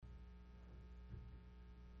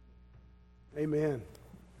Amen.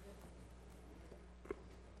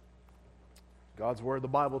 God's Word, the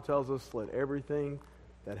Bible tells us, let everything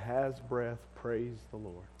that has breath praise the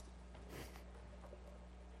Lord.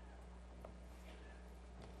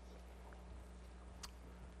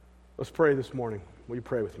 Let's pray this morning. Will you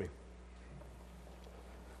pray with me?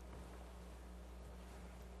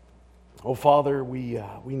 Oh, Father, we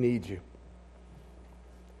need you.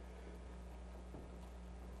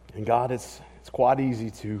 And God, it's quite easy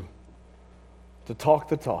to talk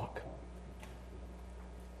the talk.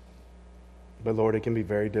 But Lord, it can be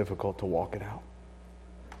very difficult to walk it out.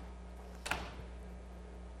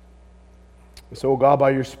 And so, God, by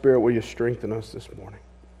your Spirit, will you strengthen us this morning?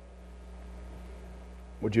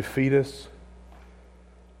 Would you feed us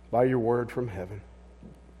by your word from heaven?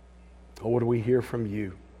 Oh, would we hear from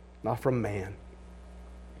you, not from man?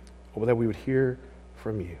 Oh, that we would hear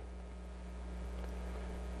from you.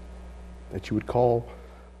 That you would call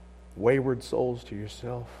wayward souls to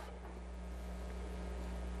yourself.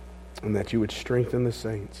 And that you would strengthen the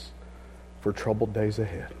saints for troubled days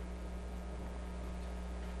ahead.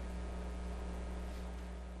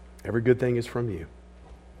 Every good thing is from you.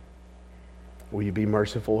 Will you be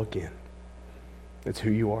merciful again? It's who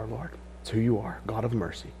you are, Lord. It's who you are, God of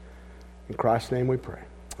mercy. In Christ's name we pray.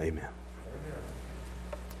 Amen.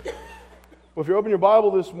 Well, if you open your Bible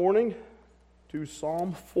this morning to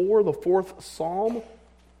Psalm 4, the fourth Psalm.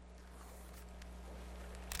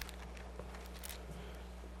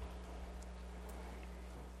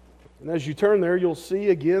 And as you turn there, you'll see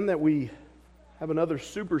again that we have another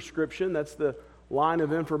superscription. That's the line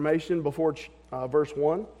of information before verse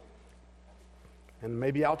 1. And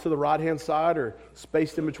maybe out to the right-hand side or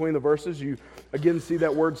spaced in between the verses, you again see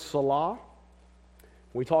that word Salah.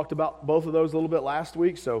 We talked about both of those a little bit last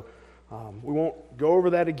week, so we won't go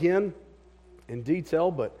over that again in detail,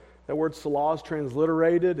 but that word Salah is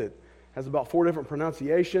transliterated. It has about 4 different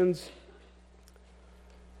pronunciations.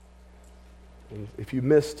 And if you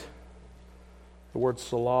missed the word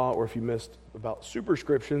Salah, or if you missed about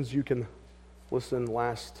superscriptions, you can listen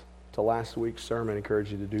to last week's sermon. I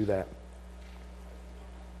encourage you to do that.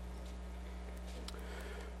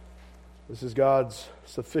 This is God's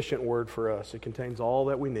sufficient word for us. It contains all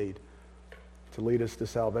that we need to lead us to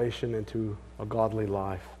salvation and to a godly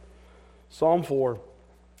life. Psalm 4,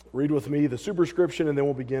 read with me the superscription, and then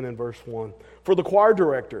we'll begin in verse 1. For the choir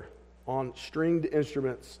director on stringed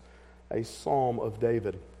instruments, a psalm of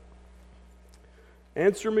David.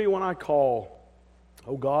 Answer me when I call,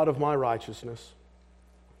 O God of my righteousness.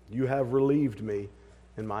 You have relieved me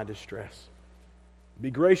in my distress. Be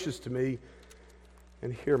gracious to me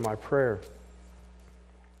and hear my prayer.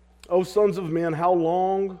 O sons of men, how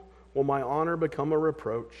long will my honor become a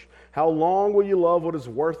reproach? How long will you love what is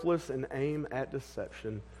worthless and aim at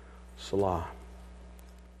deception? Salah.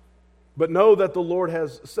 But know that the Lord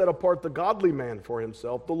has set apart the godly man for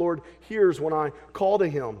himself. The Lord hears when I call to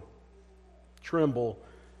him. Tremble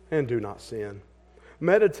and do not sin.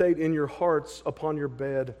 Meditate in your hearts upon your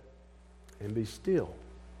bed and be still.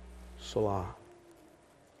 Salah.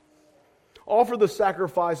 Offer the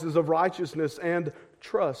sacrifices of righteousness and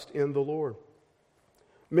trust in the Lord.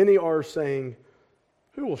 Many are saying,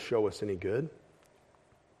 who will show us any good?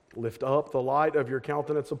 Lift up the light of your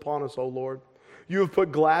countenance upon us, O Lord. You have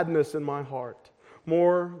put gladness in my heart,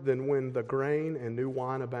 more than when the grain and new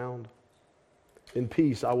wine abound. In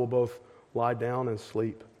peace I will both lie down and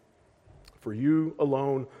sleep. For you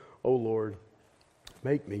alone, O Lord,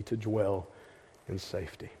 make me to dwell in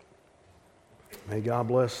safety. May God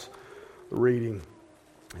bless the reading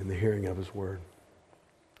and the hearing of His Word.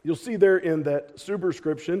 You'll see there in that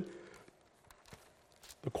superscription,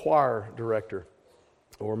 the choir director,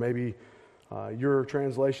 or maybe your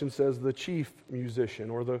translation says the chief musician,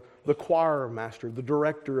 or the choir master, the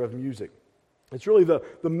director of music. It's really the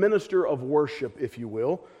minister of worship, if you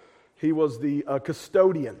will. He was the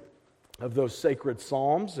custodian of those sacred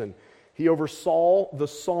psalms, and he oversaw the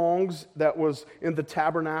songs that was in the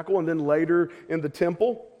tabernacle and then later in the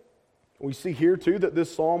temple. We see here too that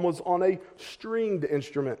this psalm was on a stringed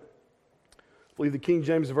instrument. I believe the King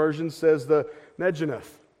James Version says the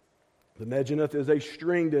Neginoth. The Neginoth is a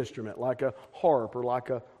stringed instrument, like a harp or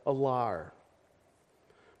like a lyre.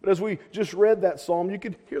 But as we just read that psalm, you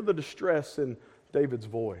could hear the distress in David's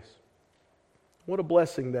voice. What a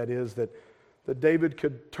blessing that is that David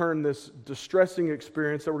could turn this distressing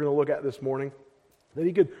experience that we're going to look at this morning, that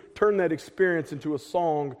he could turn that experience into a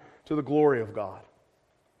song to the glory of God.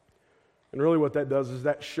 And really what that does is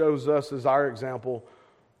that shows us as our example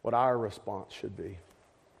what our response should be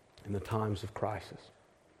in the times of crisis.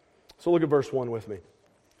 So look at verse 1 with me.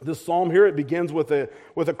 This psalm here, it begins with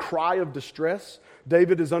a cry of distress.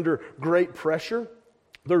 David is under great pressure.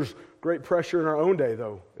 There's great pressure in our own day,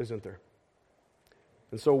 though, isn't there?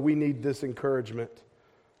 And so we need this encouragement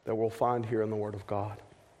that we'll find here in the Word of God.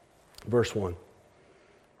 Verse 1.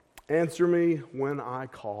 Answer me when I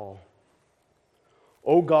call,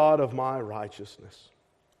 O God of my righteousness.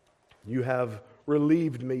 You have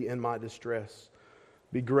relieved me in my distress.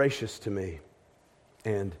 Be gracious to me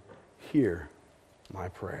and hear my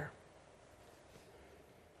prayer.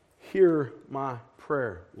 Hear my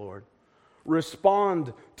prayer, Lord.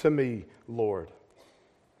 Respond to me, Lord.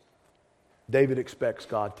 David expects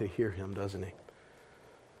God to hear him, doesn't he?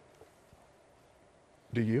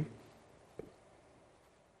 Do you?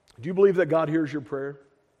 Do you believe that God hears your prayer?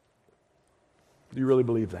 Do you really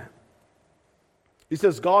believe that? He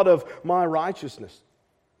says, God of my righteousness.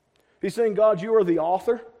 He's saying, God, you are the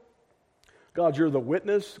author. God, you're the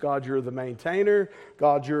witness. God, you're the maintainer.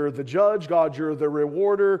 God, you're the judge. God, you're the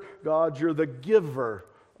rewarder. God, you're the giver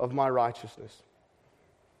of my righteousness.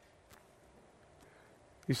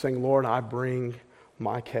 He's saying, Lord, I bring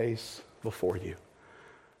my case before you.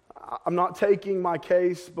 I'm not taking my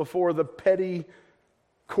case before the petty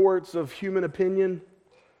courts of human opinion,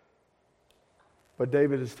 but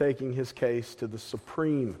David is taking his case to the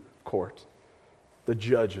supreme court, the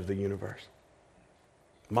judge of the universe.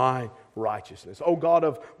 My righteousness. Oh God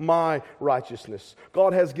of my righteousness.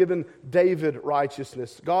 God has given David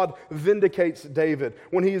righteousness. God vindicates David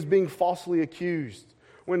when he is being falsely accused.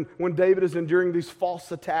 When David is enduring these false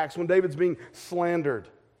attacks. When David's being slandered.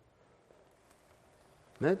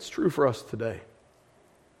 And that's true for us today.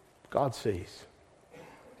 God sees.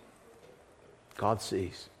 God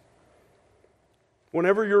sees.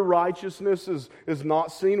 Whenever your righteousness is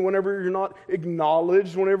not seen, whenever you're not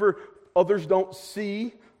acknowledged, whenever others don't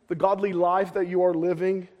see the godly life that you are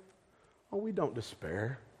living, we don't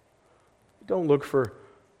despair. We don't look for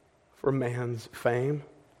man's fame.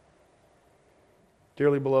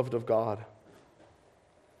 Dearly beloved of God,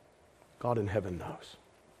 God in heaven knows.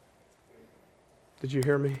 Did you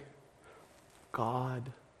hear me?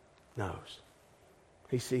 God knows.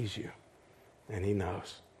 He sees you, and He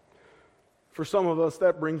knows. For some of us,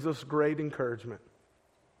 that brings us great encouragement.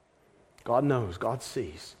 God knows. God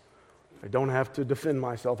sees. I don't have to defend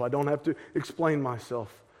myself. I don't have to explain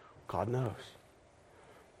myself. God knows.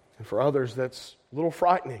 And for others, that's a little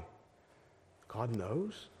frightening. God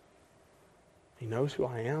knows. He knows who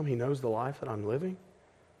I am. He knows the life that I'm living.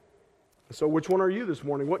 And so which one are you this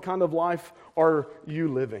morning? What kind of life are you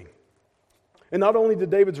living? And not only did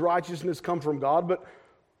David's righteousness come from God, but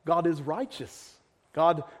God is righteous.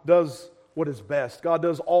 God does what is best. God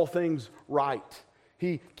does all things right.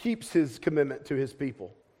 He keeps His commitment to His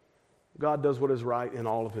people. God does what is right in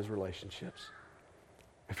all of His relationships.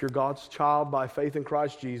 If you're God's child by faith in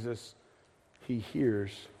Christ Jesus, He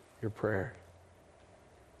hears your prayer.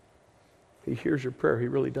 He hears your prayer. He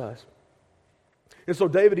really does. And so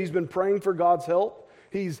David, he's been praying for God's help.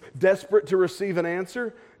 He's desperate to receive an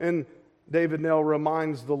answer. And David now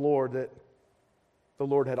reminds the Lord that the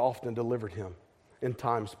Lord had often delivered him in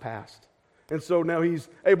times past. And so now he's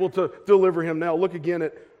able to deliver him now. Look again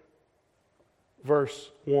at verse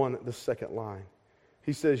 1, the second line.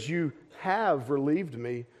 He says, you have relieved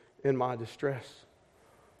me in my distress.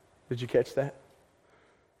 Did you catch that?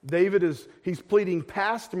 David he's pleading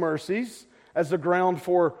past mercies as a ground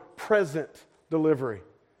for present delivery.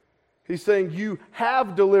 He's saying, you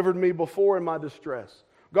have delivered me before in my distress.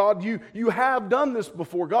 God, you have done this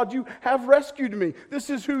before. God, you have rescued me. This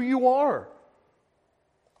is who you are.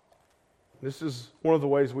 This is one of the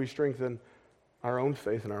ways we strengthen our own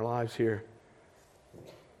faith in our lives here,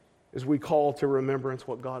 is we call to remembrance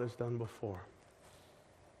what God has done before.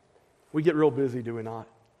 We get real busy, do we not?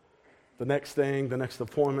 The next thing, the next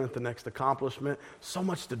appointment, the next accomplishment, so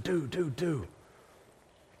much to do.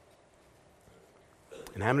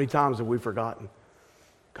 And how many times have we forgotten,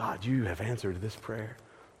 God, you have answered this prayer.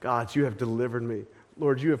 God, you have delivered me.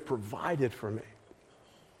 Lord, you have provided for me.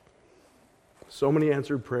 So many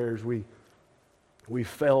answered prayers we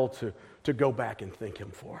fail to go back and thank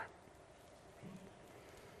Him for.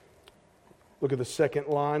 Look at the second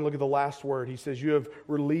line. Look at the last word. He says, you have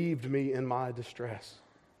relieved me in my distress.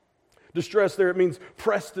 Distress there, it means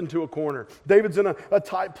pressed into a corner. David's in a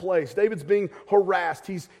tight place. David's being harassed.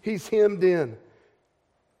 He's hemmed in.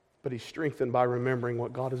 But he's strengthened by remembering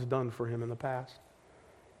what God has done for him in the past.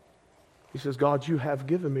 He says, God, you have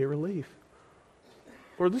given me relief.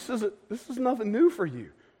 Lord, this is nothing new for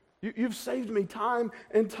you. You've saved me time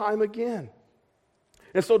and time again.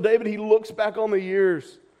 And so David, he looks back on the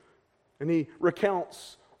years and he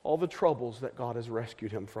recounts all the troubles that God has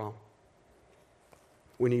rescued him from.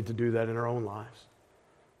 We need to do that in our own lives.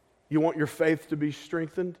 You want your faith to be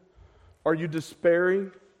strengthened? Are you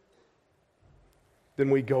despairing?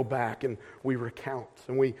 Then we go back and we recount,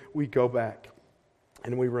 and we go back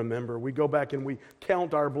and we remember. We go back and we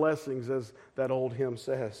count our blessings, as that old hymn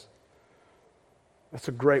says. That's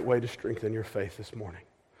a great way to strengthen your faith this morning.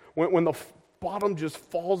 When the bottom just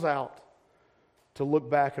falls out, to look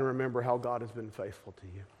back and remember how God has been faithful to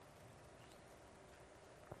you.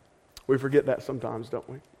 We forget that sometimes, don't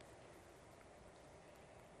we?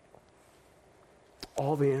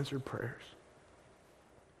 All the answered prayers.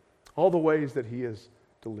 All the ways that He has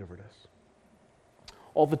delivered us.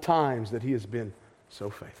 All the times that He has been so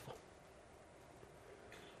faithful.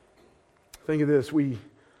 Think of this. We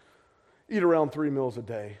eat around 3 meals a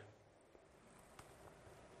day.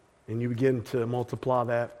 And you begin to multiply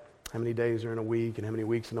that. How many days are in a week, and how many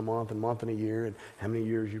weeks in a month in a year, and how many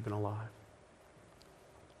years you've been alive.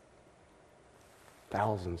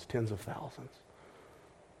 Thousands, tens of thousands.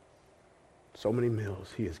 So many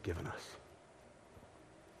meals He has given us.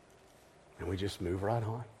 And we just move right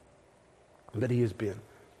on. But He has been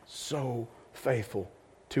so faithful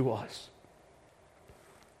to us.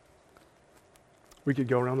 We could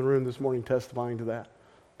go around the room this morning testifying to that.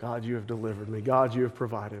 God, you have delivered me. God, you have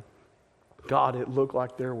provided. God, it looked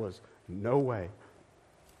like there was no way.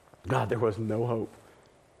 God, there was no hope.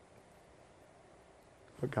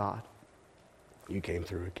 But God, you came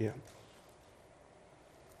through again.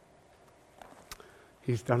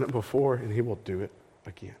 He's done it before, and He will do it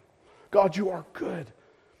again. God, you are good,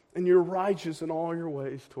 and you're righteous in all your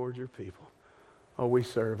ways towards your people. Oh, we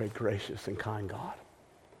serve a gracious and kind God.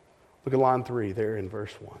 Look at line 3 there in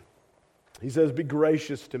verse 1. He says, be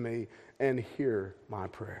gracious to me and hear my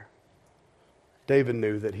prayer. David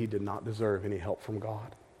knew that he did not deserve any help from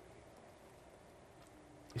God.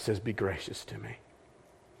 He says, be gracious to me.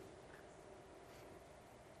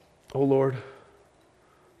 Oh Lord,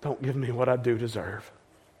 don't give me what I do deserve.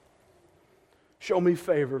 Show me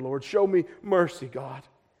favor, Lord. Show me mercy, God.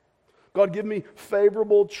 God, give me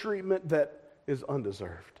favorable treatment that is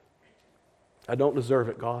undeserved. I don't deserve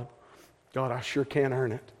it, God. God, I sure can't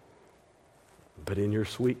earn it. But in your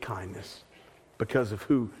sweet kindness, because of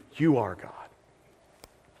who you are, God,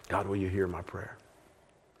 God, will you hear my prayer?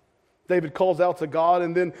 David calls out to God,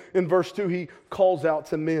 and then in verse 2, he calls out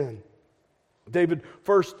to men. David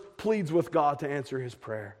first pleads with God to answer his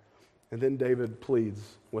prayer, and then David pleads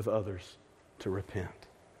with others to repent.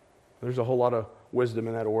 There's a whole lot of wisdom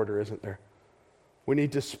in that order, isn't there? We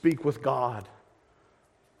need to speak with God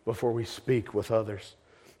before we speak with others.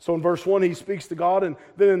 So in verse 1, he speaks to God, and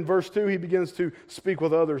then in verse 2, he begins to speak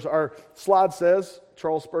with others. Our slide says,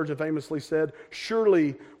 Charles Spurgeon famously said,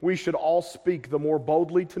 surely we should all speak the more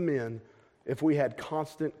boldly to men if we had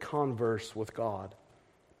constant converse with God.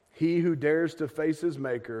 He who dares to face his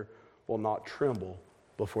Maker will not tremble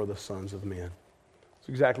before the sons of men. That's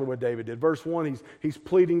exactly what David did. Verse 1, he's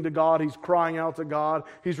pleading to God. He's crying out to God.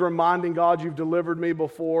 He's reminding God, you've delivered me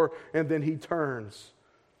before. And then he turns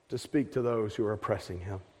to speak to those who are oppressing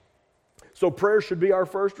him. So prayer should be our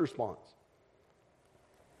first response.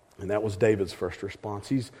 And that was David's first response.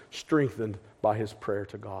 He's strengthened by his prayer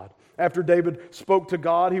to God. After David spoke to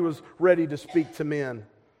God, he was ready to speak to men.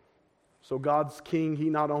 So God's king, he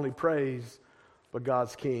not only prays, but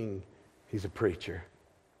God's king, he's a preacher.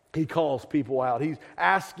 He calls people out. He's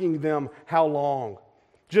asking them how long.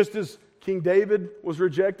 Just as King David was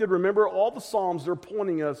rejected, remember all the Psalms are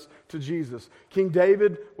pointing us to Jesus. King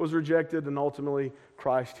David was rejected, and ultimately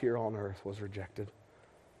Christ here on earth was rejected.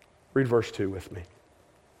 Read verse 2 with me.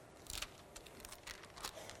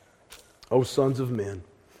 O sons of men.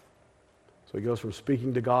 So he goes from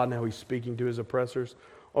speaking to God, now he's speaking to his oppressors.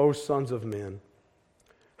 O sons of men,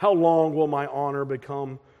 how long will my honor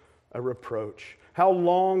become a reproach? How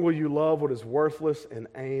long will you love what is worthless and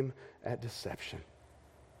aim at deception?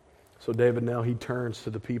 So David now, he turns to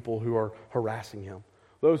the people who are harassing him,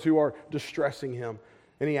 those who are distressing him,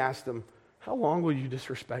 and he asks them, how long will you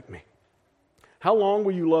disrespect me? How long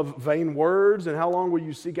will you love vain words, and how long will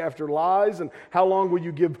you seek after lies, and how long will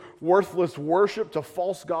you give worthless worship to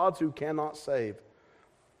false gods who cannot save?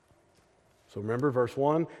 So remember verse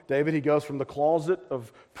 1, David, he goes from the closet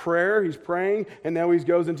of prayer, he's praying, and now he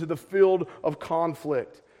goes into the field of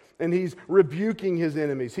conflict. And he's rebuking his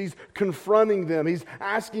enemies. He's confronting them. He's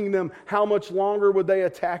asking them how much longer would they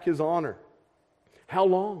attack his honor. How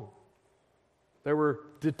long? They were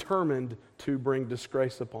determined to bring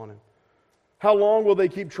disgrace upon him. How long will they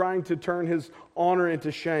keep trying to turn his honor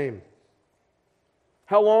into shame?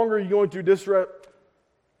 How long are you going to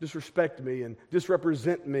disrespect me and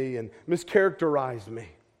disrepresent me and mischaracterize me?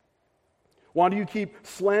 Why do you keep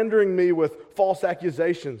slandering me with false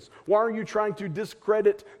accusations? Why are you trying to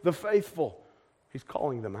discredit the faithful? He's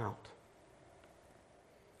calling them out.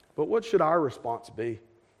 But what should our response be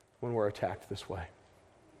when we're attacked this way?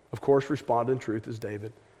 Of course, respond in truth as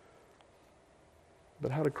David.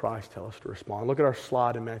 But how did Christ tell us to respond? Look at our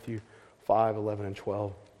slide in Matthew 5, 11, and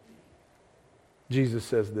 12. Jesus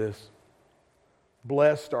says this,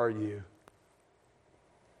 blessed are you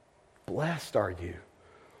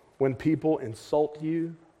when people insult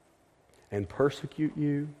you and persecute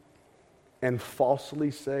you and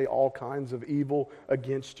falsely say all kinds of evil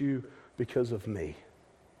against you because of me.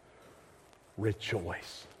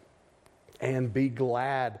 Rejoice and be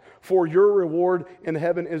glad, for your reward in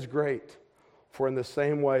heaven is great. For in the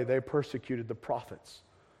same way they persecuted the prophets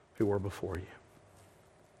who were before you.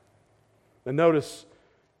 And notice,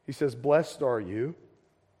 he says, blessed are you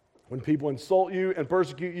when people insult you and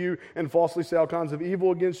persecute you and falsely say all kinds of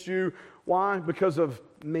evil against you. Why? Because of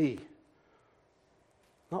me.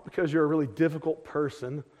 Not because you're a really difficult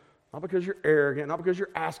person, not because you're arrogant, not because you're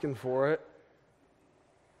asking for it.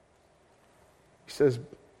 He says,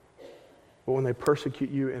 but when they persecute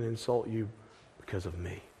you and insult you because of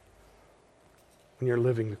me. When you're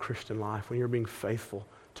living the Christian life, when you're being faithful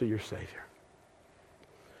to your Savior.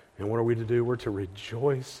 And what are we to do? We're to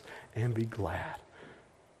rejoice and be glad.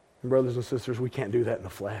 And brothers and sisters, we can't do that in the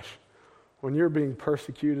flesh. When you're being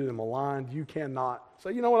persecuted and maligned, you cannot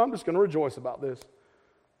say, you know what, I'm just going to rejoice about this.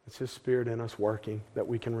 It's His Spirit in us working that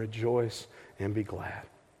we can rejoice and be glad.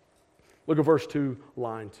 Look at verse 2,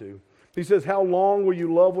 line 2. He says, how long will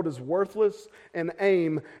you love what is worthless and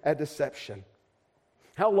aim at deception?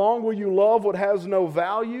 How long will you love what has no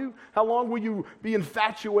value? How long will you be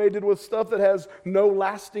infatuated with stuff that has no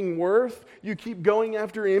lasting worth? You keep going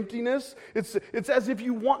after emptiness. It's as if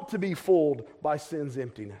you want to be fooled by sin's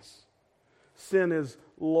emptiness. Sin is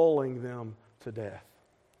lulling them to death.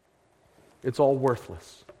 It's all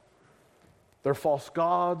worthless. Their false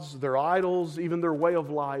gods, their idols, even their way of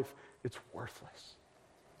life, it's worthless.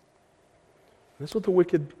 That's what the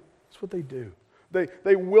wicked, that's what they do.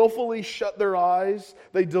 They willfully shut their eyes.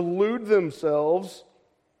 They delude themselves.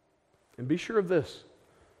 And be sure of this.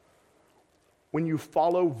 When you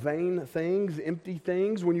follow vain things, empty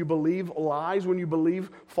things, when you believe lies, when you believe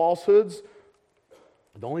falsehoods,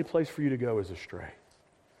 the only place for you to go is astray.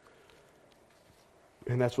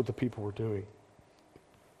 And that's what the people were doing.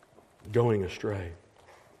 Going astray.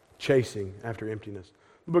 Chasing after emptiness.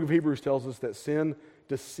 The book of Hebrews tells us that sin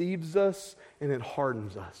deceives us and it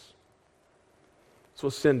hardens us. That's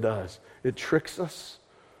what sin does. It tricks us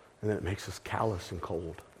and then it makes us callous and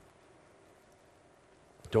cold.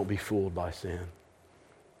 Don't be fooled by sin.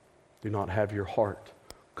 Do not have your heart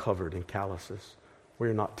covered in calluses where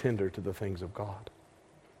you're not tender to the things of God.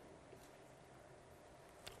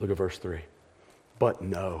 Look at verse 3. But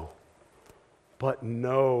know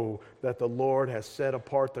that the Lord has set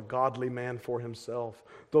apart the godly man for Himself.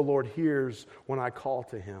 The Lord hears when I call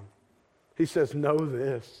to Him. He says, know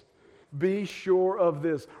this. Be sure of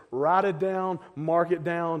this. Write it down, mark it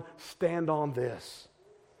down, stand on this.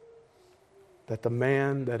 That the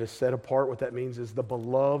man that is set apart, what that means is the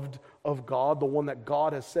beloved of God, the one that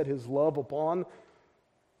God has set His love upon,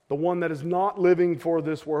 the one that is not living for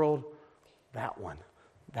this world, that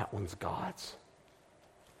one's God's.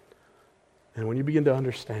 And when you begin to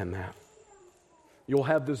understand that, you'll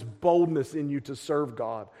have this boldness in you to serve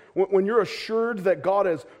God. When you're assured that God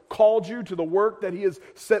has called you to the work that He has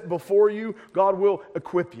set before you, God will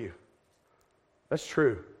equip you. That's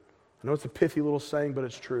true. I know it's a pithy little saying, but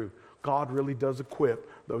it's true. God really does equip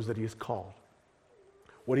those that He has called.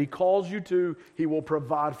 What He calls you to, He will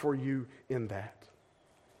provide for you in that.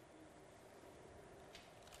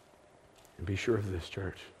 And be sure of this,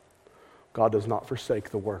 church. God does not forsake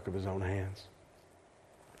the work of His own hands,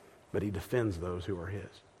 but He defends those who are His.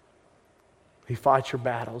 He fights your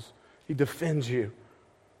battles. He defends you.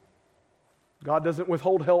 God doesn't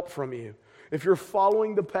withhold help from you. If you're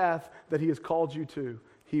following the path that He has called you to,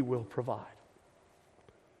 He will provide.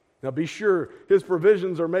 Now be sure His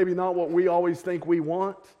provisions are maybe not what we always think we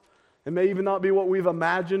want. It may even not be what we've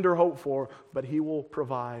imagined or hoped for, but He will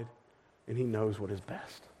provide, and He knows what is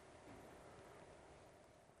best.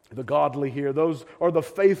 The godly here, those are the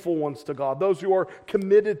faithful ones to God, those who are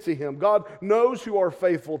committed to Him. God knows who are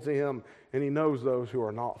faithful to Him, and He knows those who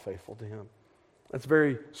are not faithful to Him. That's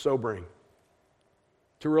very sobering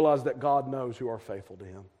to realize that God knows who are faithful to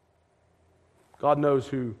Him. God knows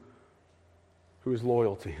who is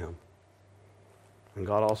loyal to Him. And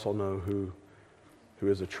God also knows who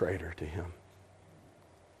is a traitor to Him.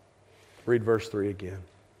 Read verse 3 again.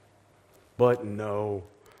 But know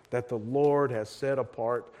that the Lord has set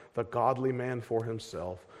apart the godly man for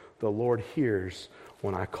himself. The Lord hears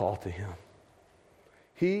when I call to him.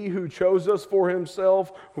 He who chose us for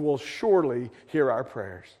himself will surely hear our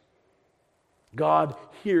prayers. God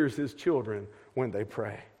hears his children when they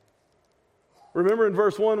pray. Remember in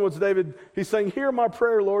verse 1, what's David? He's saying, hear my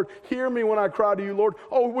prayer, Lord. Hear me when I cry to you, Lord.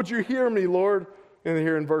 Oh, would you hear me, Lord? And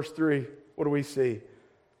here in verse 3, what do we see?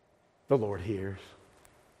 The Lord hears.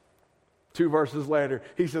 2 verses later,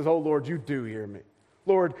 he says, oh, Lord, you do hear me.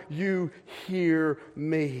 Lord, you hear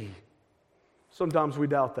me. Sometimes we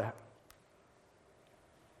doubt that.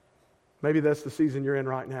 Maybe that's the season you're in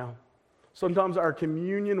right now. Sometimes our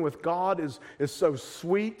communion with God is so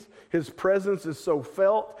sweet. His presence is so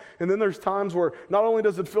felt. And then there's times where not only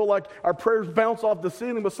does it feel like our prayers bounce off the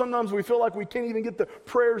ceiling, but sometimes we feel like we can't even get the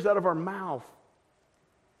prayers out of our mouth.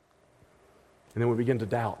 And then we begin to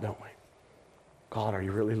doubt, don't we? God, are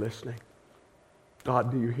you really listening?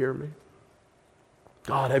 God, do you hear me?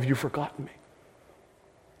 God, have you forgotten me?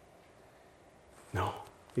 No,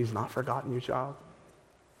 he's not forgotten you, child.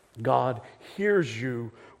 God hears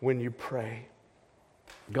you when you pray.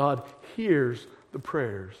 God hears the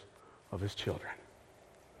prayers of his children.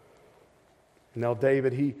 Now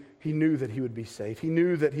David, he knew that he would be safe. He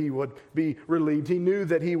knew that he would be relieved. He knew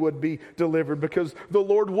that he would be delivered because the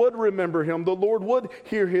Lord would remember him. The Lord would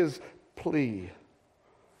hear his plea.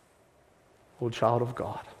 Oh, child of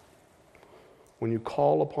God, when you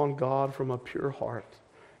call upon God from a pure heart,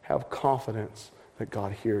 have confidence that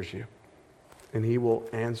God hears you. And he will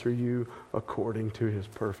answer you according to his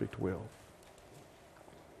perfect will.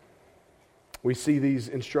 We see these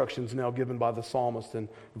instructions now given by the psalmist in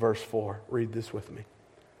verse 4. Read this with me.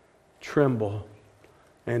 Tremble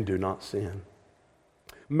and do not sin.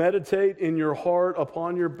 Meditate in your heart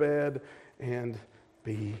upon your bed and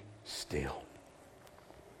be still.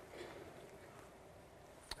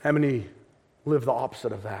 How many live the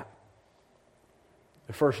opposite of that?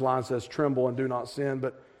 The first line says tremble and do not sin,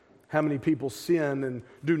 but how many people sin and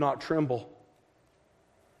do not tremble?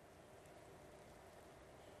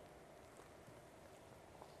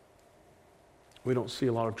 We don't see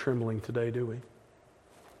a lot of trembling today, do we?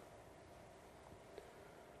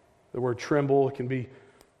 The word tremble can be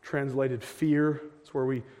translated fear. It's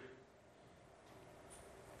where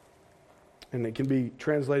and it can be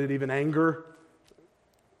translated even anger.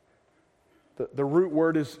 The root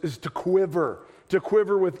word is to quiver. To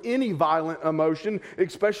quiver with any violent emotion,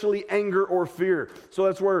 especially anger or fear. So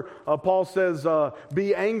that's where Paul says,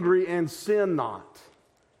 be angry and sin not.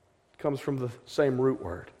 It comes from the same root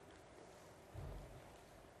word.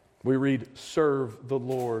 We read, serve the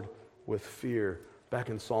Lord with fear, back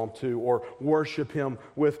in Psalm 2, or worship him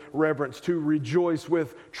with reverence, to rejoice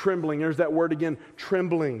with trembling. There's that word again,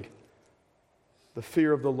 trembling. The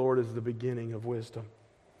fear of the Lord is the beginning of wisdom.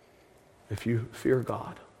 If you fear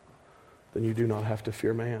God, then you do not have to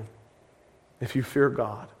fear man. If you fear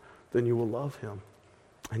God, then you will love him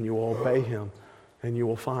and you will obey him and you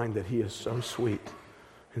will find that he is so sweet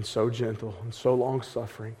and so gentle and so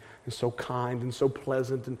long-suffering and so kind and so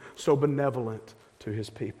pleasant and so benevolent to his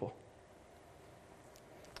people.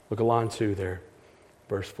 Look at line 2 there,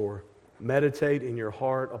 verse 4. Meditate in your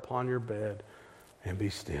heart upon your bed and be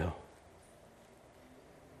still.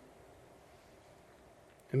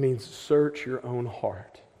 It means search your own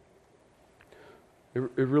heart. It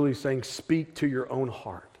really is saying speak to your own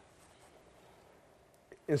heart.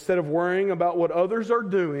 Instead of worrying about what others are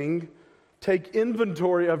doing, take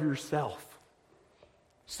inventory of yourself.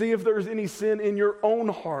 See if there's any sin in your own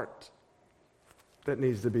heart that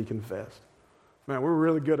needs to be confessed. Man, we're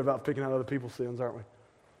really good about picking out other people's sins, aren't we?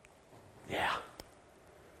 Yeah.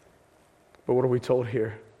 But what are we told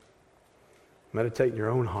here? Meditate in your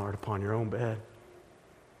own heart upon your own bed.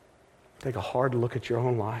 Take a hard look at your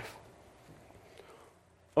own life.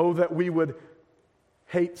 Oh, that we would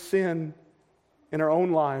hate sin in our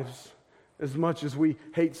own lives as much as we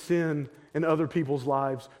hate sin in other people's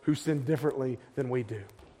lives who sin differently than we do.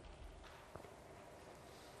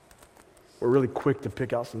 We're really quick to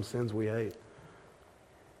pick out some sins we hate.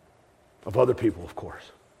 Of other people, of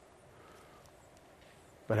course.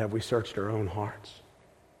 But have we searched our own hearts?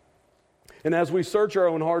 And as we search our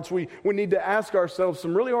own hearts, we need to ask ourselves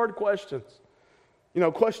some really hard questions. You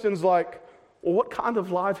know, questions like, well, what kind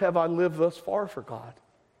of life have I lived thus far for God?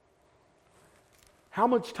 How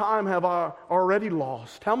much time have I already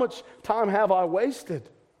lost? How much time have I wasted?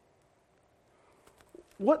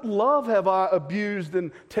 What love have I abused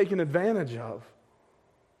and taken advantage of?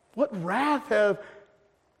 What wrath have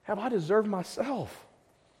I deserved myself?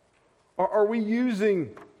 Are we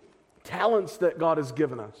using talents that God has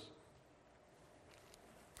given us?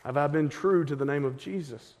 Have I been true to the name of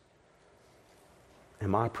Jesus?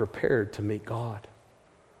 Am I prepared to meet God?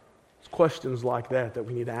 It's questions like that that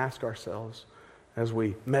we need to ask ourselves as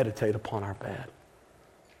we meditate upon our bed.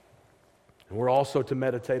 And we're also to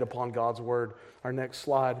meditate upon God's word. Our next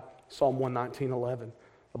slide, Psalm 119:11.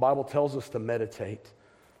 The Bible tells us to meditate.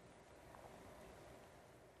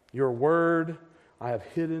 Your word I have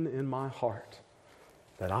hidden in my heart,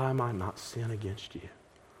 that I might not sin against you.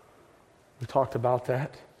 We talked about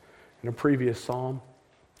that in a previous psalm.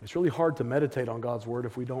 It's really hard to meditate on God's word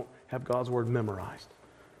if we don't have God's word memorized.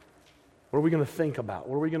 What are we going to think about?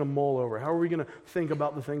 What are we going to mull over? How are we going to think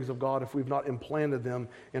about the things of God if we've not implanted them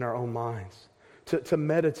in our own minds? To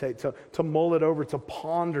meditate, to mull it over, to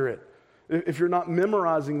ponder it. If you're not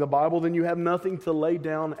memorizing the Bible, then you have nothing to lay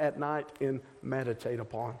down at night and meditate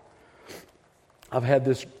upon. I've had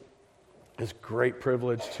this great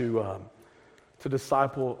privilege to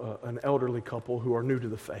disciple an elderly couple who are new to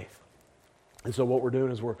the faith. And so what we're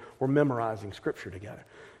doing is we're memorizing Scripture together.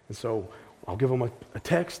 And so I'll give them a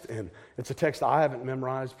text, and it's a text I haven't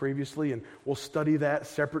memorized previously, and we'll study that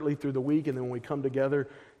separately through the week, and then when we come together,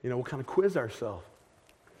 we'll kind of quiz ourselves.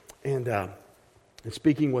 And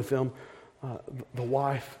speaking with them, the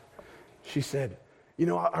wife, she said,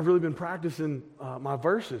 I've really been practicing my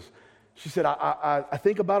verses. She said, I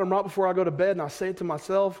think about them right before I go to bed, and I say it to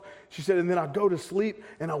myself. She said, and then I go to sleep,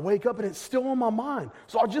 and I wake up, and it's still on my mind.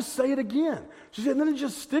 So I'll just say it again. She said, and then it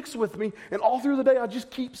just sticks with me, and all through the day, I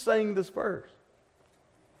just keep saying this verse.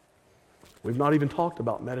 We've not even talked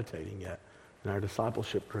about meditating yet in our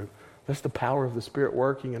discipleship group. That's the power of the Spirit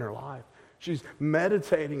working in her life. She's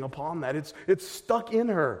meditating upon that. It's stuck in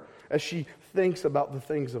her as she thinks about the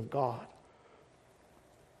things of God.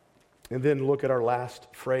 And then look at our last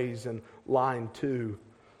phrase in line 2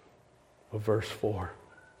 of verse 4.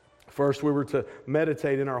 First, we were to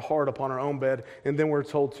meditate in our heart upon our own bed, and then we're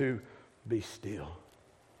told to be still.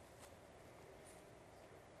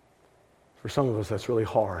 For some of us, that's really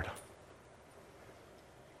hard.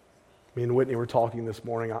 Me and Whitney were talking this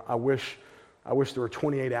morning. I wish there were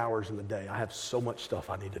 28 hours in the day. I have so much stuff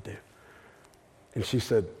I need to do. And she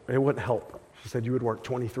said, it wouldn't help. She said, you would work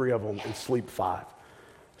 23 of them and sleep 5.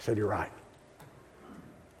 I said, you're right.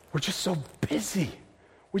 We're just so busy.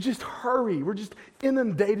 We just hurry. We're just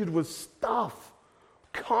inundated with stuff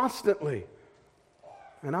constantly.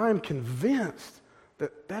 And I am convinced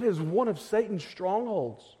that that is one of Satan's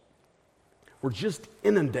strongholds. We're just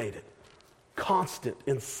inundated, constant,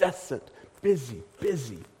 incessant, busy,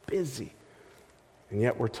 busy, busy. And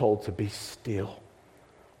yet we're told to be still.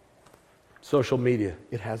 Social media,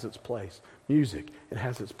 it has its place. Music, it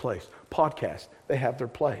has its place. Podcasts, they have their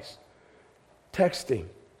place. Texting,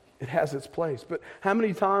 it has its place. But how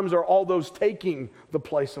many times are all those taking the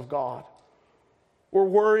place of God? We're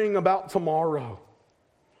worrying about tomorrow.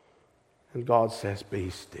 And God says, be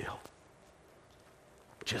still.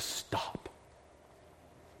 Just stop.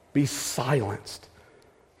 Be silenced.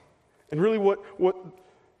 And really what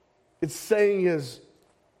it's saying is,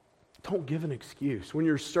 don't give an excuse. When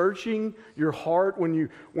you're searching your heart,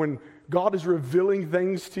 when God is revealing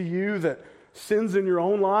things to you, that sins in your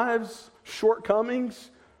own lives, shortcomings,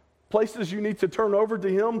 places you need to turn over to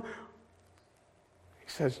Him, He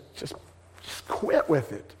says, just quit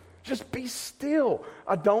with it. Just be still.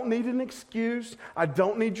 I don't need an excuse. I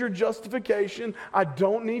don't need your justification. I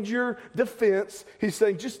don't need your defense. He's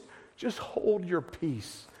saying, just hold your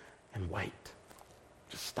peace and wait.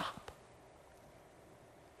 Just stop.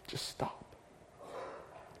 Just stop.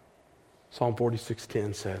 Psalm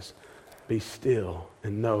 46:10 says, be still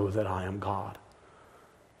and know that I am God,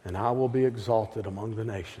 and I will be exalted among the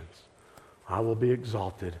nations. I will be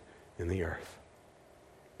exalted in the earth.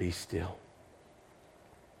 Be still.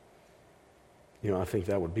 I think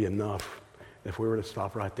that would be enough if we were to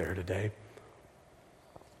stop right there today.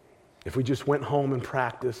 If we just went home and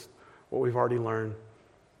practiced what we've already learned.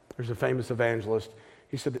 There's a famous evangelist.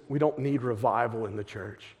 He said, we don't need revival in the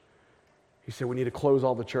church. He said, we need to close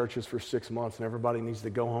all the churches for 6 months, and everybody needs to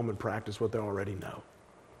go home and practice what they already know.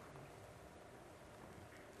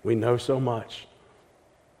 We know so much,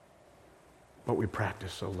 but we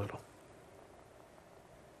practice so little.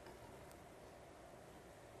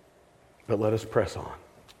 But let us press on.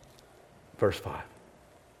 Verse 5.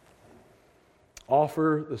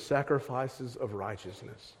 Offer the sacrifices of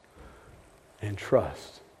righteousness and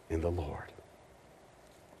trust in the Lord.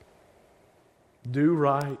 Do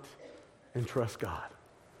right and trust God.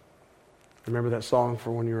 Remember that song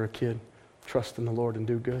for when you were a kid? Trust in the Lord and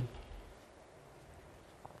do good.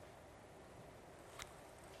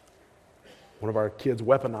 One of our kids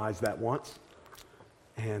weaponized that once,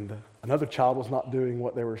 and another child was not doing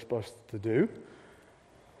what they were supposed to do.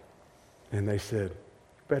 And they said,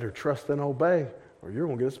 better trust and obey. or you're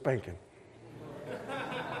going to get a spanking.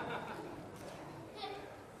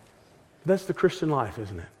 That's the Christian life,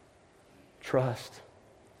 isn't it? Trust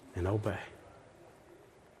and obey.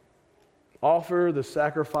 Offer the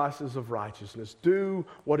sacrifices of righteousness. Do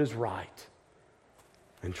what is right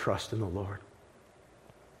and trust in the Lord.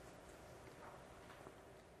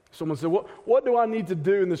 Someone said, what do I need to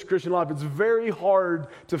do in this Christian life? It's very hard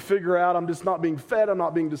to figure out. I'm just not being fed. I'm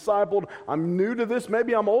not being discipled. I'm new to this.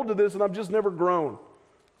 Maybe I'm old to this and I've just never grown.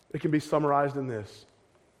 It can be summarized in this.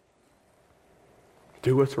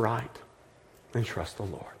 Do what's right and trust the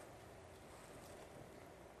Lord.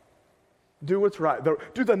 Do what's right.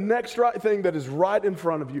 Do the next right thing that is right in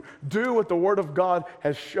front of you. Do what the Word of God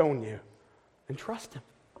has shown you and trust Him.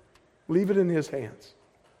 Leave it in His hands.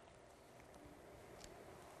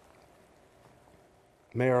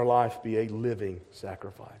 May our life be a living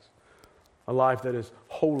sacrifice, a life that is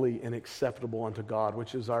holy and acceptable unto God,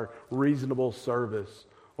 which is our reasonable service,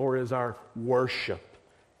 or as our worship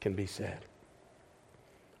can be said.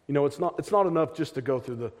 You know, it's not enough just to go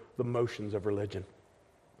through the motions of religion.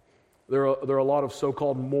 There are a lot of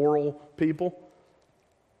so-called moral people,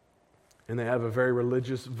 and they have a very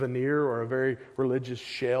religious veneer or a very religious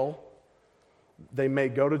shell. They may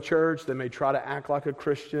go to church, they may try to act like a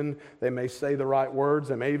Christian, they may say the right words,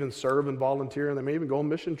 they may even serve and volunteer, and they may even go on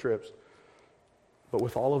mission trips. But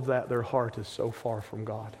with all of that, their heart is so far from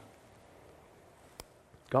God.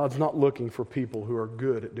 God's not looking for people who are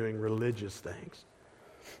good at doing religious things.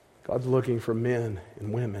 God's looking for men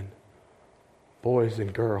and women, boys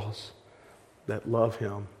and girls that love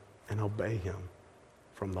Him and obey Him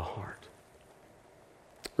from the heart.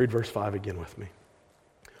 Read verse 5 again with me.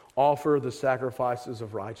 Offer the sacrifices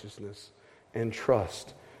of righteousness and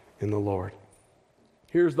trust in the Lord.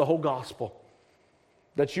 Here's the whole gospel.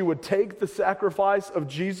 That you would take the sacrifice of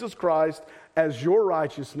Jesus Christ as your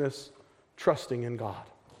righteousness, trusting in God.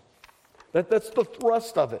 That's the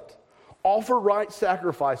thrust of it. Offer right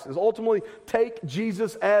sacrifices. Ultimately, take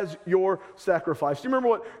Jesus as your sacrifice. Do you remember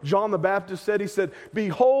what John the Baptist said? He said,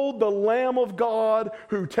 "Behold the Lamb of God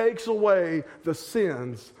who takes away the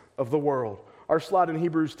sins of the world." Our slide in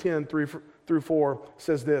Hebrews 10, 3-4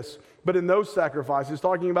 says this. But in those sacrifices,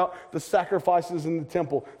 talking about the sacrifices in the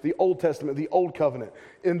temple, the Old Testament, the Old Covenant.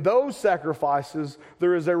 In those sacrifices,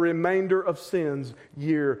 there is a remainder of sins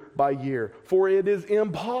year by year. For it is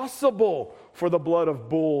impossible for the blood of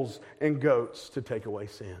bulls and goats to take away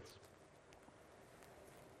sins.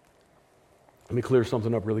 Let me clear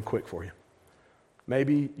something up really quick for you.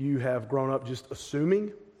 Maybe you have grown up just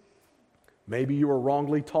assuming. Maybe you were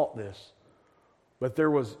wrongly taught this. But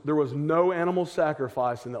there was no animal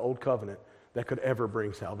sacrifice in the Old Covenant that could ever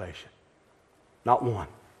bring salvation. Not one.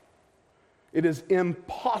 It is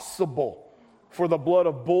impossible for the blood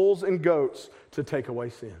of bulls and goats to take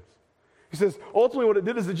away sins. He says, ultimately what it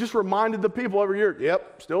did is it just reminded the people every year,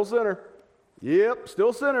 yep, still sinner. Yep,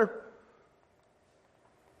 still sinner.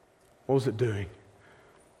 What was it doing?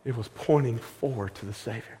 It was pointing forward to the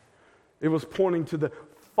Savior. It was pointing to the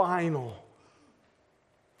final,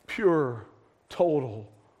 pure, total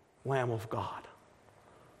Lamb of God.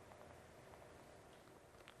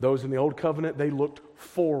 Those in the Old Covenant, they looked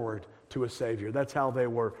forward to a Savior. That's how they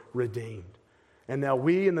were redeemed. And now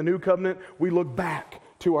we in the New Covenant, we look back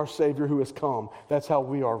to our Savior who has come. That's how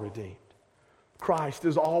we are redeemed. Christ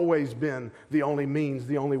has always been the only means,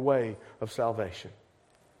 the only way of salvation.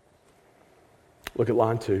 Look at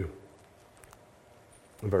line 2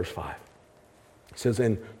 in verse 5. It says,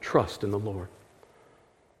 "And trust in the Lord."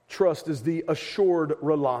 Trust is the assured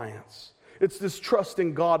reliance. It's this trust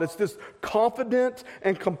in God. It's this confident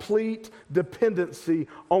and complete dependency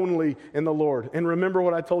only in the Lord. And remember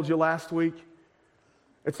what I told you last week?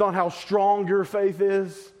 It's not how strong your faith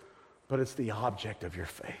is, but it's the object of your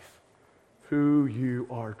faith. Who you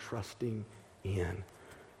are trusting in.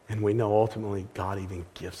 And we know ultimately God even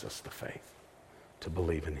gives us the faith to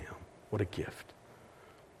believe in Him. What a gift.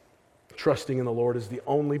 Trusting in the Lord is the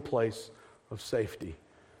only place of safety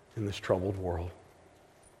in this troubled world.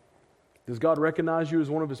 Does God recognize you as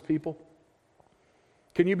one of His people?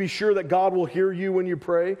 Can you be sure that God will hear you when you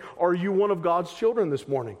pray? Are you one of God's children this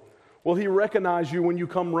morning? Will He recognize you when you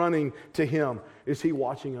come running to Him? Is He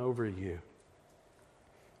watching over you?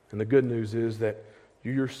 And the good news is that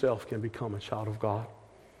you yourself can become a child of God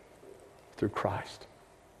through Christ.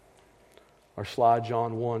 Our slide,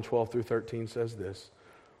 John 1, 12-13 says this,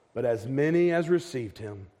 "But as many as received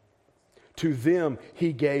Him, to them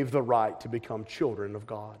He gave the right to become children of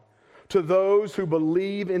God. To those who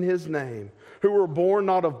believe in His name, who were born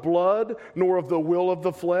not of blood, nor of the will of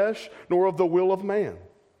the flesh, nor of the will of man,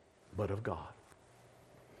 but of God."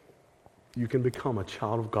 You can become a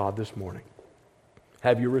child of God this morning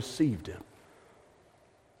Have you received Him?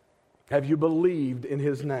 Have you believed in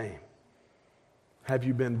His name? Have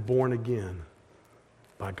you been born again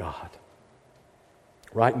by God?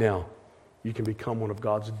 Right now, you can become one of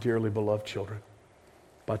God's dearly beloved children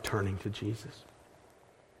by turning to Jesus.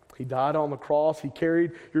 He died on the cross. He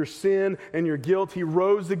carried your sin and your guilt. He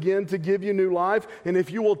rose again to give you new life. And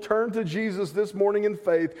if you will turn to Jesus this morning in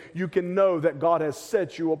faith, you can know that God has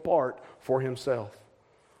set you apart for Himself.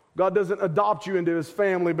 God doesn't adopt you into His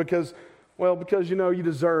family because you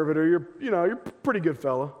deserve it, or you're a pretty good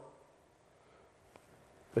fella.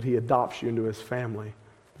 But He adopts you into His family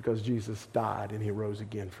because Jesus died and He rose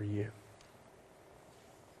again for you.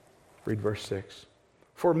 Read verse 6.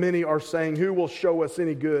 For many are saying, who will show us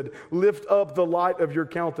any good? Lift up the light of your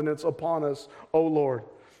countenance upon us, O Lord.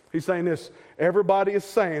 He's saying this. Everybody is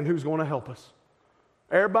saying who's going to help us.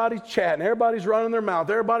 Everybody's chatting. Everybody's running their mouth.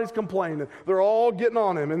 Everybody's complaining. They're all getting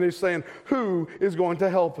on Him. And they're saying, who is going to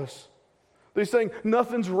help us? They're saying,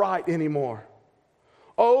 nothing's right anymore.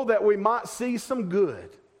 Oh, that we might see some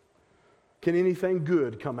good. Can anything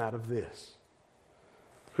good come out of this?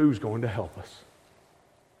 Who's going to help us?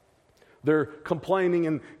 They're complaining,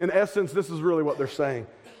 and in essence, this is really what they're saying.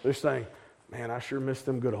 They're saying, man, I sure miss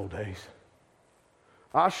them good old days.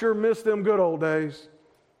 I sure miss them good old days.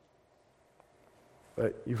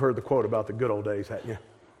 But you've heard the quote about the good old days, haven't you?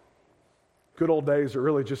 Good old days are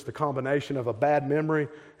really just the combination of a bad memory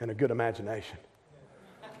and a good imagination.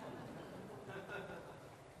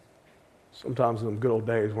 Sometimes them good old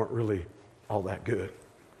days weren't really all that good.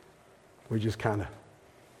 We just kind of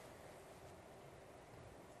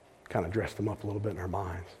dressed them up a little bit in our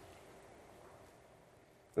minds.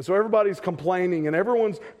 And so everybody's complaining and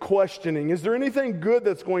everyone's questioning, is there anything good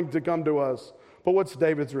that's going to come to us? But what's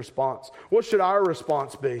David's response? What should our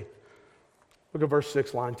response be? Look at verse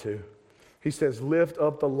 6, line 2. He says, lift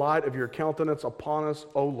up the light of your countenance upon us,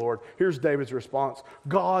 O Lord. Here's David's response.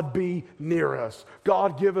 God be near us.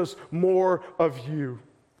 God give us more of you.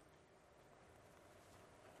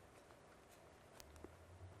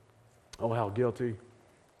 Oh, how guilty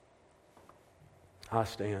I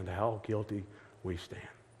stand, how guilty we stand.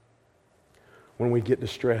 When we get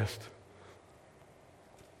distressed,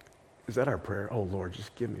 is that our prayer? Oh, Lord,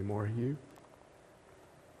 just give me more of you.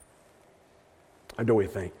 Or do we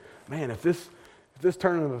think, man, if this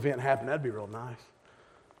tournament event happened, that'd be real nice.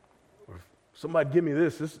 Or if somebody give me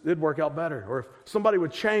this, it'd work out better. Or if somebody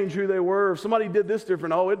would change who they were, or if somebody did this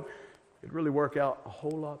different, it'd really work out a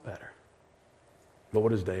whole lot better. But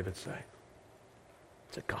what does David say?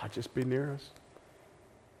 He said, God, just be near us.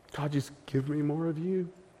 God, just give me more of you.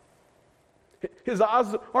 His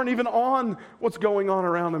eyes aren't even on what's going on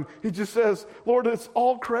around him. He just says, Lord, it's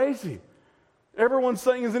all crazy. Everyone's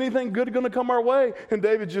saying, is anything good going to come our way? And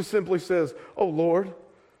David just simply says, oh Lord,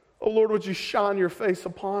 would you shine your face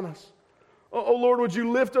upon us? Oh Lord, would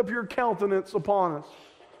you lift up your countenance upon us?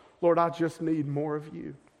 Lord, I just need more of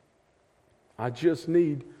you. I just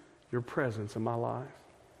need your presence in my life.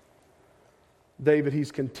 David,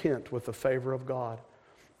 he's content with the favor of God.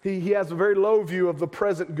 He has a very low view of the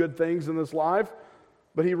present good things in this life,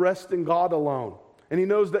 but he rests in God alone. And he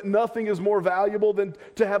knows that nothing is more valuable than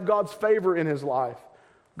to have God's favor in his life.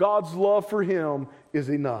 God's love for him is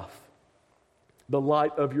enough. The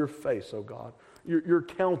light of your face, oh God, your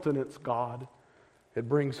countenance, God, it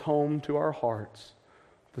brings home to our hearts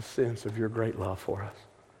the sense of your great love for us.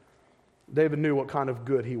 David knew what kind of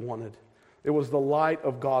good he wanted. It was the light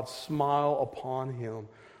of God's smile upon him.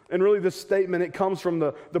 And really this statement, it comes from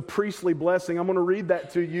the priestly blessing. I'm going to read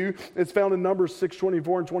that to you. It's found in Numbers 6,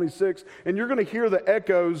 24 and 26. And you're going to hear the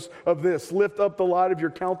echoes of this. Lift up the light of your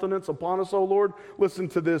countenance upon us, O Lord. Listen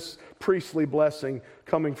to this priestly blessing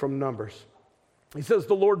coming from Numbers. He says,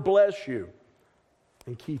 the Lord bless you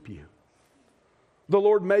and keep you. The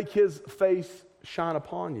Lord make his face shine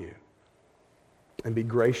upon you and be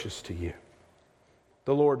gracious to you.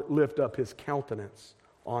 The Lord lift up his countenance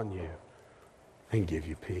on you and give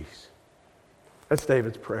you peace. That's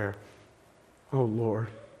David's prayer. Oh Lord,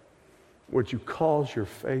 would you cause your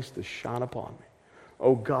face to shine upon me?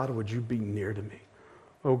 Oh God, would you be near to me?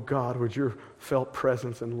 Oh God, would your felt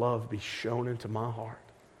presence and love be shown into my heart?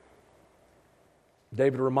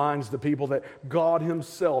 David reminds the people that God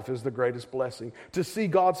himself is the greatest blessing. To see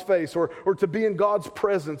God's face or to be in God's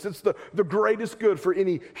presence, it's the greatest good for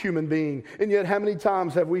any human being. And yet how many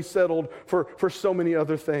times have we settled for so many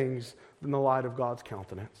other things than the light of God's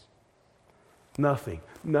countenance? Nothing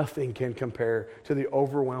can compare to the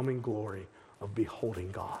overwhelming glory of beholding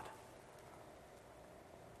God.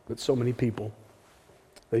 But so many people,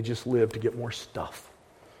 they just live to get more stuff.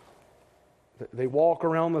 They walk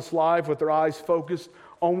around this life with their eyes focused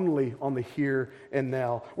only on the here and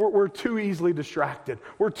now. We're too easily distracted.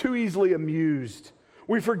 We're too easily amused.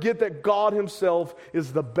 We forget that God Himself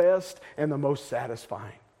is the best and the most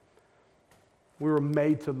satisfying. We were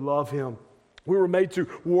made to love Him. We were made to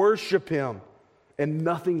worship Him. And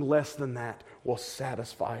nothing less than that will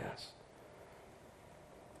satisfy us.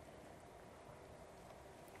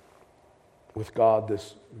 With God,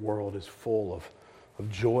 this world is full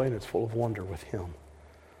of joy and it's full of wonder with Him.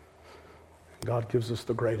 God gives us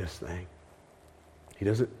the greatest thing. He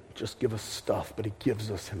doesn't just give us stuff, but He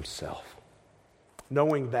gives us Himself.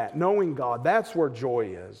 Knowing God, that's where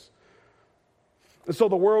joy is. And so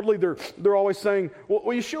the worldly, they're always saying, well,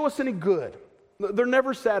 will you show us any good? They're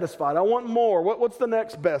never satisfied. I want more. What's the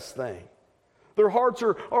next best thing? Their hearts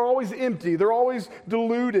are always empty. They're always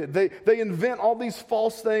deluded. They invent all these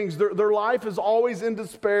false things. Their life is always in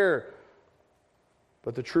despair.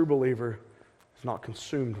 But the true believer is not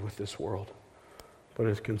consumed with this world, but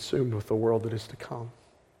is consumed with the world that is to come.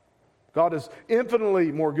 God is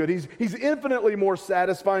infinitely more good. He's infinitely more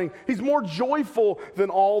satisfying. He's more joyful than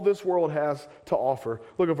all this world has to offer.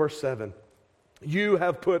 Look at verse 7. You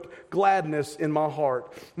have put gladness in my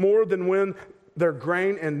heart more than when their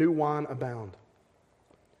grain and new wine abound.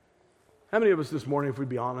 How many of us this morning, if we'd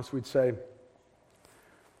be honest, we'd say,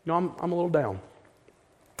 I'm a little down.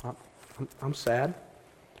 I'm sad.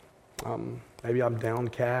 Maybe I'm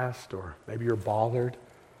downcast, or maybe you're bothered.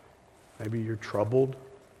 Maybe you're troubled.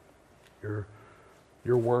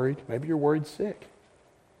 You're worried. Maybe you're worried sick.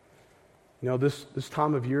 This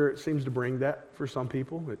time of year, it seems to bring that for some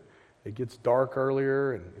people. It gets dark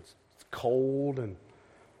earlier, and it's cold, and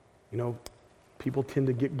people tend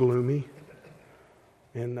to get gloomy.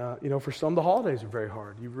 And for some, the holidays are very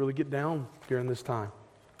hard. You really get down during this time.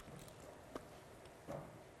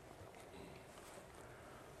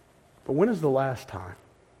 But when is the last time?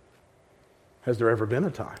 Has there ever been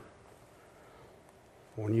a time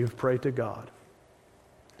when you've prayed to God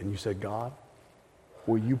and you said, God,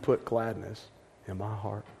 will you put gladness in my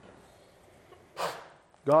heart?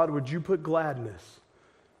 God, would you put gladness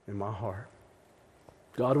in my heart?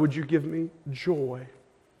 God, would you give me joy?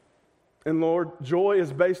 And Lord, joy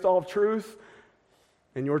is based off truth,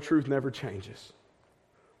 and your truth never changes.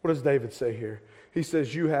 What does David say here? He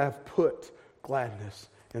says, you have put gladness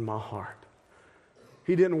in my heart.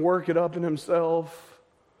 He didn't work it up in himself.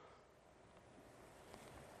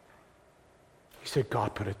 He said,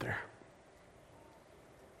 God put it there.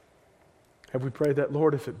 Have we prayed that?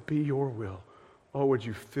 Lord, if it be your will, oh, would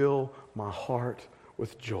you fill my heart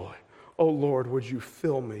with joy? Oh, Lord, would you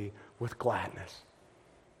fill me with gladness?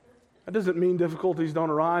 That doesn't mean difficulties don't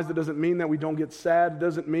arise. That doesn't mean that we don't get sad. It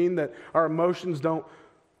doesn't mean that our emotions don't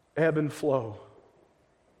ebb and flow.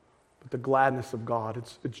 But the gladness of God,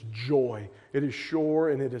 it's joy. It is sure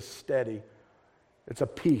and it is steady. It's a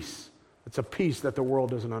peace. It's a peace that the world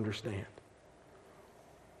doesn't understand.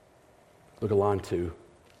 Look at line 2.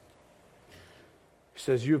 He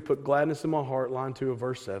says, you have put gladness in my heart, line 2 of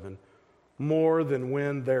verse 7, more than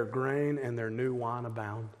when their grain and their new wine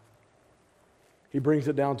abound. He brings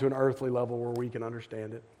it down to an earthly level where we can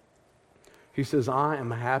understand it. He says, I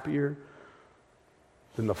am happier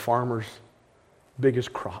than the farmer's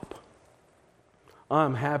biggest crop.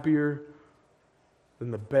 I'm happier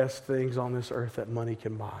than the best things on this earth that money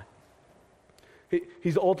can buy.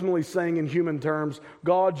 He's ultimately saying in human terms,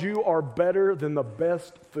 God, you are better than the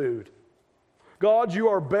best food. God, you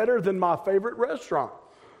are better than my favorite restaurant.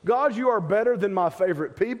 God, you are better than my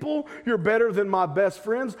favorite people. You're better than my best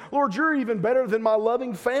friends. Lord, you're even better than my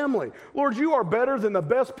loving family. Lord, you are better than the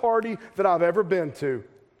best party that I've ever been to.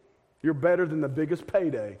 You're better than the biggest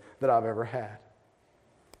payday that I've ever had.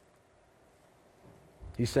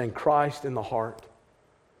 He's saying Christ in the heart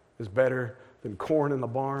is better than corn in the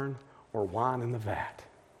barn or wine in the vat.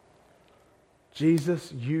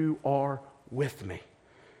 Jesus, you are with me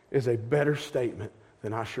is a better statement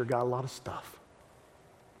than I sure got a lot of stuff.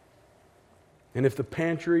 And if the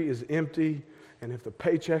pantry is empty and if the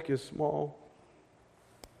paycheck is small,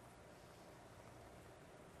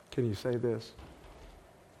 can you say this?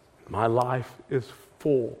 My life is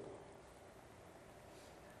full.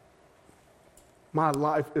 My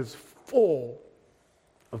life is full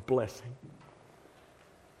of blessing.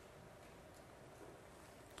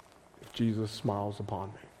 If Jesus smiles upon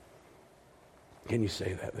me. Can you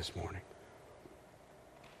say that this morning?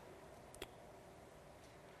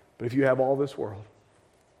 But if you have all this world,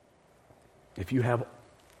 if you have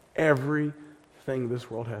everything this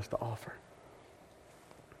world has to offer,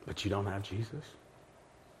 but you don't have Jesus,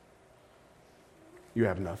 you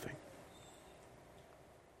have nothing.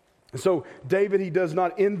 And so David, he does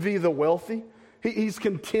not envy the wealthy. He's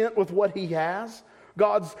content with what he has.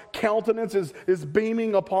 God's countenance is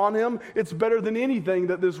beaming upon him, it's better than anything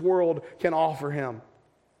that this world can offer him.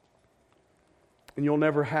 And you'll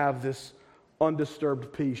never have this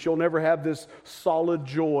undisturbed peace. You'll never have this solid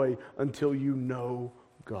joy until you know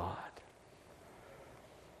God.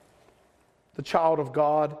 The child of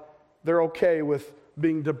God, they're okay with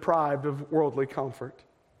being deprived of worldly comfort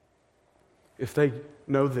if they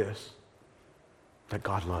know this, that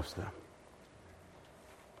God loves them.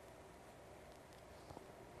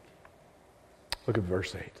 Look at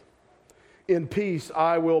verse 8. In peace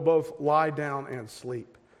I will both lie down and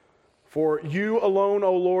sleep. For you alone,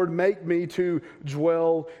 O Lord, make me to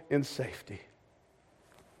dwell in safety.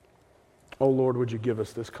 O Lord, would you give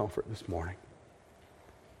us this comfort this morning?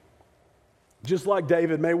 Just like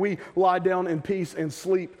David, may we lie down in peace and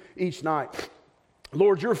sleep each night.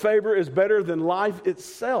 Lord, your favor is better than life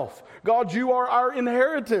itself. God, you are our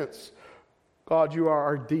inheritance. God, you are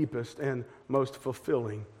our deepest and most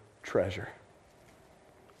fulfilling treasure.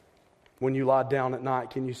 When you lie down at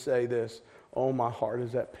night, can you say this? Oh, my heart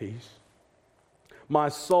is at peace. My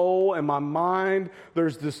soul and my mind,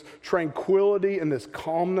 there's this tranquility and this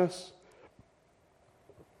calmness.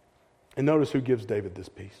 And notice who gives David this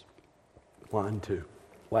peace. Line 2,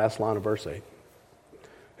 last line of verse 8.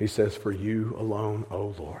 He says, for you alone,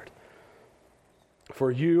 O Lord.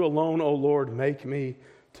 For you alone, O Lord, make me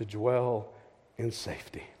to dwell in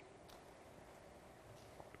safety.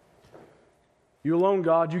 You alone,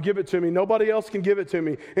 God, you give it to me. Nobody else can give it to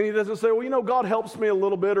me. And he doesn't say, well, God helps me a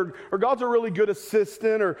little bit, or God's a really good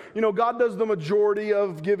assistant, or, God does the majority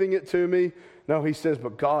of giving it to me. No, he says,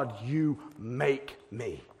 but God, you make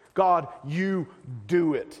me. God, you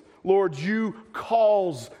do it. Lord, you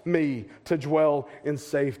cause me to dwell in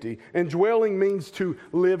safety. And dwelling means to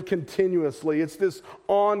live continuously. It's this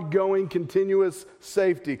ongoing, continuous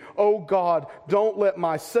safety. Oh God, don't let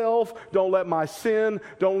myself, don't let my sin,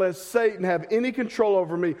 don't let Satan have any control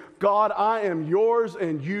over me. God, I am yours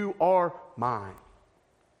and you are mine.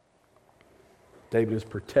 David is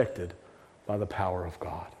protected by the power of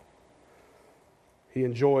God. He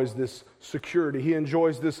enjoys this security. He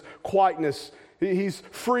enjoys this quietness. He's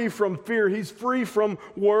free from fear. He's free from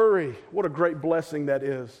worry. What a great blessing that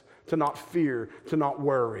is, to not fear, to not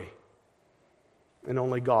worry. And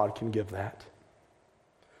only God can give that.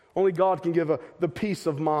 Only God can give the peace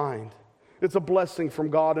of mind. It's a blessing from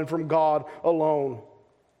God and from God alone.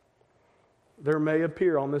 There may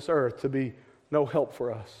appear on this earth to be no help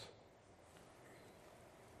for us.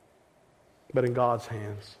 But in God's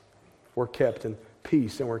hands, we're kept in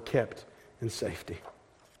peace and we're kept in safety.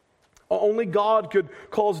 Only God could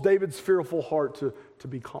cause David's fearful heart to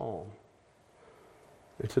be calm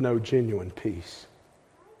and to know genuine peace.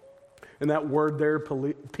 And that word there,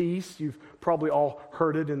 peace, you've probably all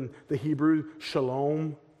heard it in the Hebrew,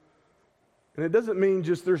 shalom. And it doesn't mean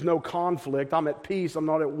just there's no conflict, I'm at peace, I'm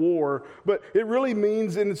not at war. But it really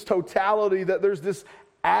means in its totality that there's this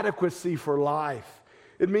adequacy for life.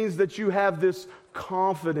 It means that you have this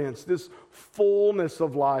confidence, this fullness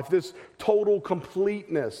of life, this total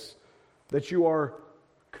completeness, that you are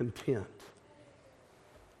content.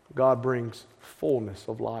 God brings fullness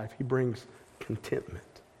of life. He brings contentment.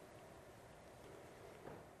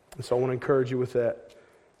 And so I want to encourage you with that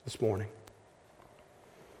this morning.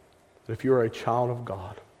 That if you're a child of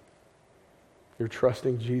God, you're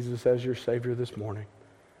trusting Jesus as your Savior this morning,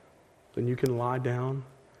 then you can lie down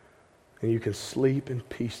and you can sleep in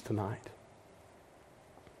peace tonight.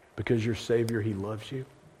 Because your Savior, He loves you.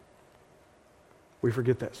 We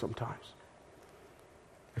forget that sometimes.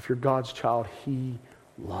 If you're God's child, He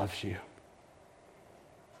loves you.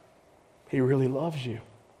 He really loves you.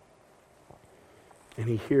 And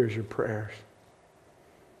He hears your prayers.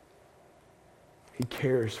 He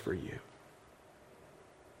cares for you.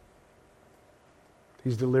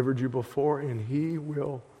 He's delivered you before, and He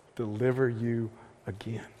will deliver you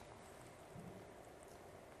again.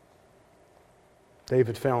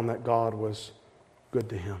 David found that God was good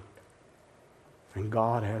to him. And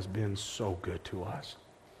God has been so good to us.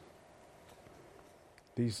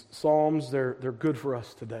 These Psalms, they're good for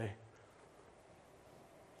us today.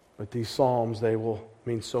 But these Psalms, they will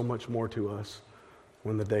mean so much more to us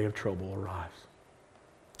when the day of trouble arrives.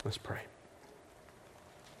 Let's pray.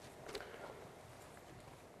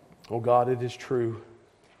 Oh God, it is true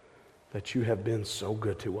that you have been so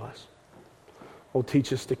good to us. Oh,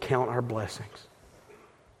 teach us to count our blessings.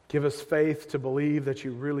 Give us faith to believe that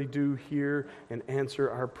you really do hear and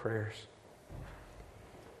answer our prayers.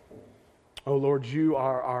 Oh Lord, you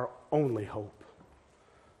are our only hope.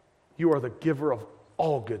 You are the giver of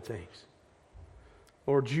all good things.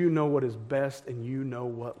 Lord, you know what is best and you know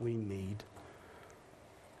what we need.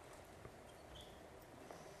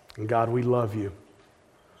 And God, we love you.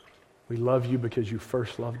 We love you because you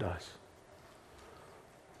first loved us.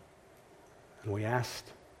 And we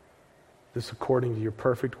asked this according to your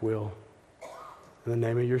perfect will. In the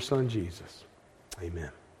name of your Son, Jesus.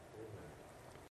 Amen.